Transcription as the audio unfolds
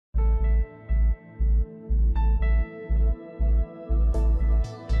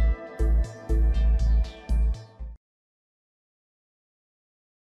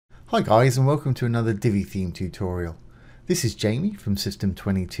Hi guys, and welcome to another Divi theme tutorial. This is Jamie from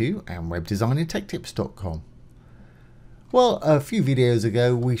System22 and webdesignandtechtips.com. Well, a few videos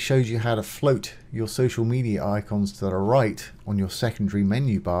ago we showed you how to float your social media icons to the right on your secondary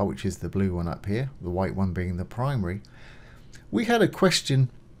menu bar, which is the blue one up here, the white one being the primary. We had a question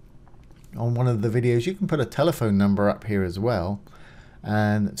on one of the videos. You can put a telephone number up here as well,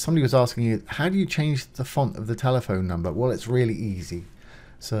 and somebody was asking you, how do you change the font of the telephone number? Well, it's really easy.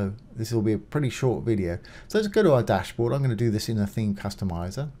 So this will be a pretty short video. So let's go to our dashboard. I'm going to do this in a theme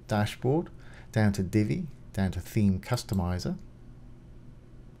customizer. Dashboard, down to Divi, down to theme customizer.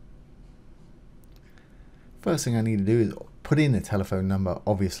 First thing I need to do is put in a telephone number,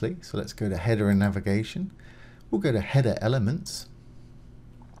 obviously. So let's go to header and navigation. We'll go to header elements.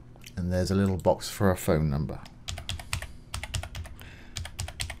 And there's a little box for a phone number.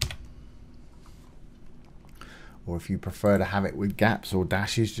 Or if you prefer to have it with gaps or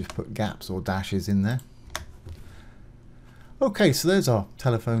dashes, just put gaps or dashes in there. Okay, so there's our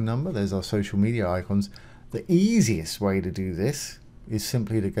telephone number, there's our social media icons. The easiest way to do this is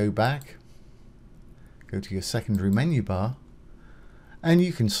simply to go back, go to your secondary menu bar, and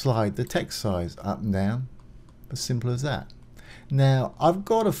you can slide the text size up and down, as simple as that. Now, I've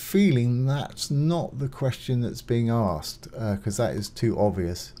got a feeling that's not the question that's being asked, because that is too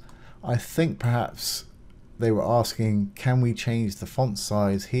obvious. I think perhaps they were asking, can we change the font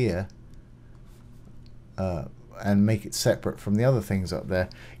size here and make it separate from the other things up there?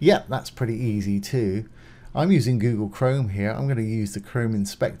 Yeah, that's pretty easy too. I'm using Google Chrome here. I'm going to use the Chrome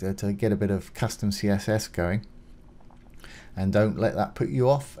Inspector to get a bit of custom CSS going. And don't let that put you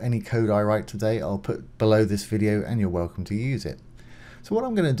off. Any code I write today, I'll put below this video and you're welcome to use it. So what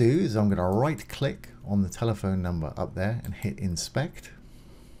I'm going to do is I'm going to right click on the telephone number up there and hit Inspect.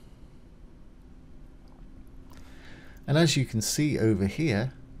 And as you can see over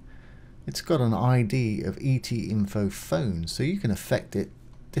here, it's got an ID of ET-info phone, so you can affect it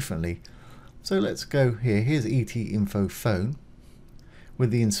differently. So let's go here. Here's ET-info phone. With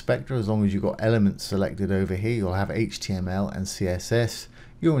the inspector, as long as you've got elements selected over here, you'll have HTML and CSS.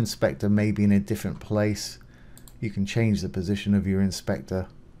 Your inspector may be in a different place. You can change the position of your inspector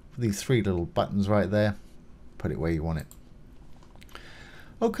for these three little buttons right there. Put it where you want it.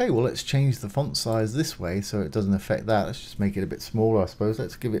 Okay, well, let's change the font size this way so it doesn't affect that. Let's just make it a bit smaller, I suppose.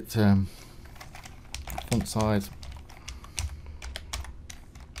 Let's give it font size,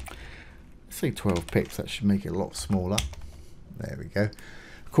 let's say 12 pixels. That should make it a lot smaller. There we go.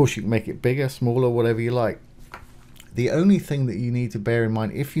 Of course, you can make it bigger, smaller, whatever you like. The only thing that you need to bear in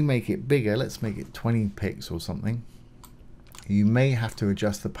mind, if you make it bigger, let's make it 20 pixels or something, you may have to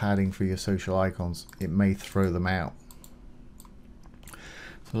adjust the padding for your social icons. It may throw them out.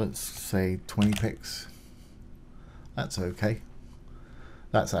 So let's say 20 pixels. That's okay.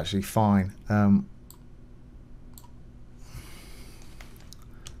 That's actually fine.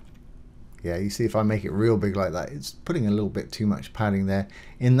 Yeah, you see, if I make it real big like that, it's putting a little bit too much padding there.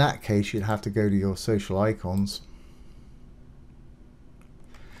 In that case, you'd have to go to your social icons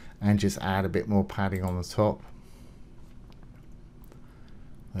and just add a bit more padding on the top.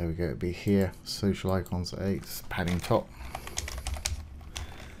 There we go. It'd be here, social icons 8, padding top.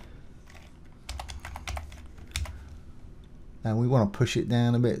 And we want to push it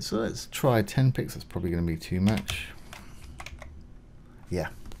down a bit, so let's try 10 pixels. That's probably going to be too much. Yeah.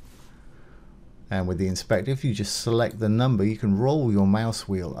 And with the inspector, if you just select the number, you can roll your mouse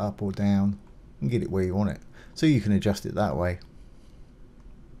wheel up or down and get it where you want it. So you can adjust it that way.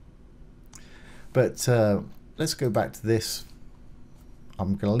 But let's go back to this.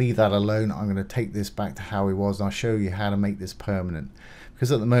 I'm going to leave that alone. I'm going to take this back to how it was, and I'll show you how to make this permanent.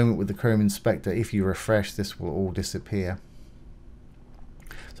 Because at the moment with the Chrome Inspector, if you refresh, this will all disappear.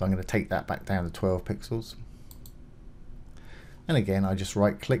 So I'm going to take that back down to 12 pixels. And again, I just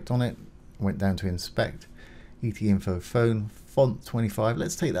right clicked on it, went down to inspect, ET-info phone, font 25.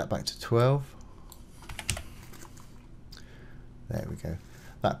 Let's take that back to 12. There we go.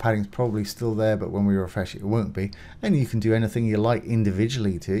 That padding's probably still there, but when we refresh it, it won't be. And you can do anything you like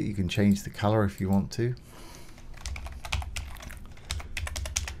individually to it. You can change the color if you want to.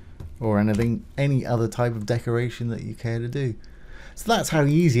 Or anything, any other type of decoration that you care to do. So that's how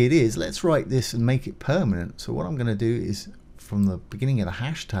easy it is. Let's write this and make it permanent. So what I'm going to do is from the beginning of the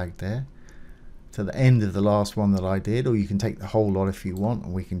hashtag there to the end of the last one that I did, or you can take the whole lot if you want,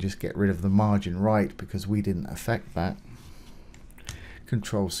 and we can just get rid of the margin right because we didn't affect that.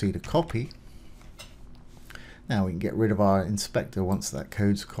 Control C to copy. Now we can get rid of our inspector once that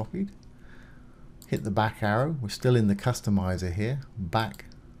code's copied. Hit the back arrow. We're still in the customizer here. Back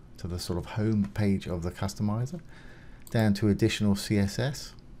to the sort of home page of the customizer. Down to additional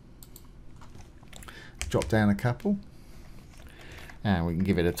CSS. drop down a couple, and we can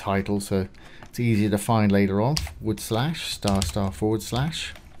give it a title so it's easier to find later on. /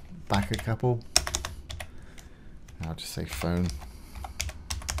 */ back a couple. I'll just say phone,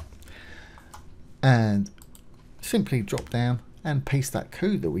 and simply drop down and paste that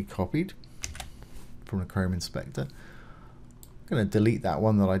code that we copied from the Chrome Inspector. I'm going to delete that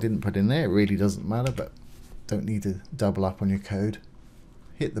one that I didn't put in there. It really doesn't matter, but don't need to double up on your code.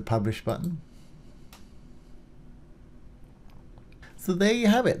 Hit the publish button. So there you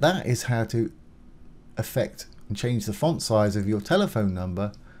have it. That is how to affect and change the font size of your telephone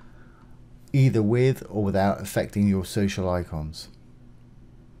number, either with or without affecting your social icons.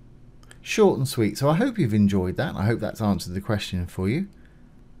 Short and sweet. So I hope you've enjoyed that. I hope that's answered the question for you.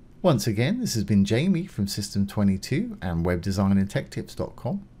 Once again, this has been Jamie from System 22 and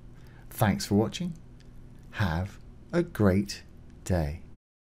webdesignandtechtips.com. Thanks for watching. Have a great day.